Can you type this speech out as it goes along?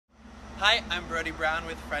Hi, I'm Brody Brown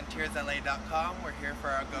with FrontiersLA.com. We're here for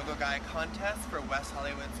our Go-Go Guy contest for West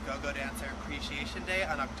Hollywood's Go-Go Dancer Appreciation Day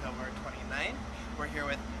on October 29th. We're here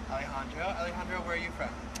with Alejandro. Alejandro, where are you from?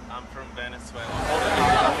 I'm from Venezuela.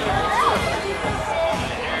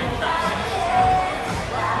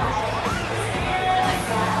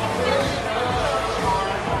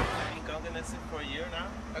 I've been go-go dancing for a year now.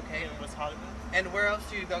 Okay. In West Hollywood. And where else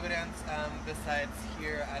do you go-go dance besides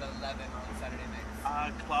here at 11 on Saturday nights?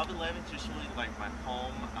 Club 11 is usually like my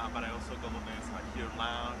home, but I also go-go dance like here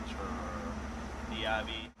Lounge or the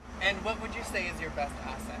Abbey. And what would you say is your best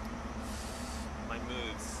asset? My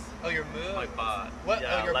moves. Oh, your move? My butt. What?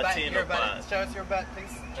 Yeah, oh, your Latino butt. Show us your butt,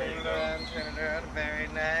 please. There you go. Turn it around. Very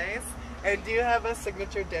nice. And do you have a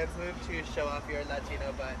signature dance move to show off your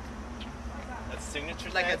Latino butt? A signature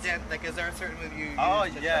Like dance? a dance, like is there a certain move you use? Oh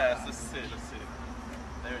to yes, show off? let's see.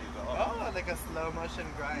 There you go. Oh, like a slow motion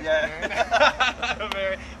grind. Yeah.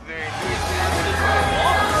 Very, very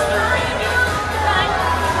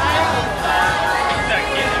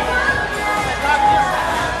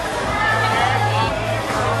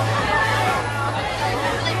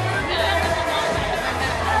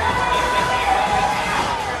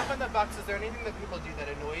Is there anything that people do that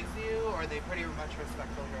annoys you, or are they pretty much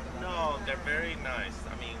respectful here? No, they're very nice.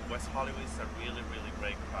 I mean, West Hollywood is a really, really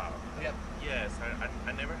great crowd. Yep. Yes, I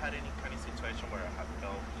never had any kind of situation where I have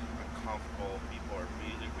felt uncomfortable. People are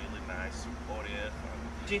really, really nice, supportive.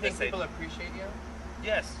 Do you think people appreciate you?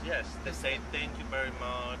 Yes, yes. They say thank you very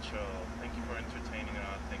much, or thank you for entertaining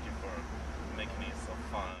us, thank you for making it so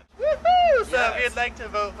fun. Woohoo! So Yes. if you'd like to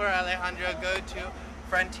vote for Alejandro, go to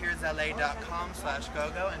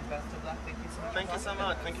FrontiersLA.com/GoGo, and best of luck. Thank you so much. Thank you so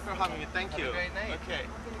much. Thank you for having me. Thank you. Have a great night. Okay.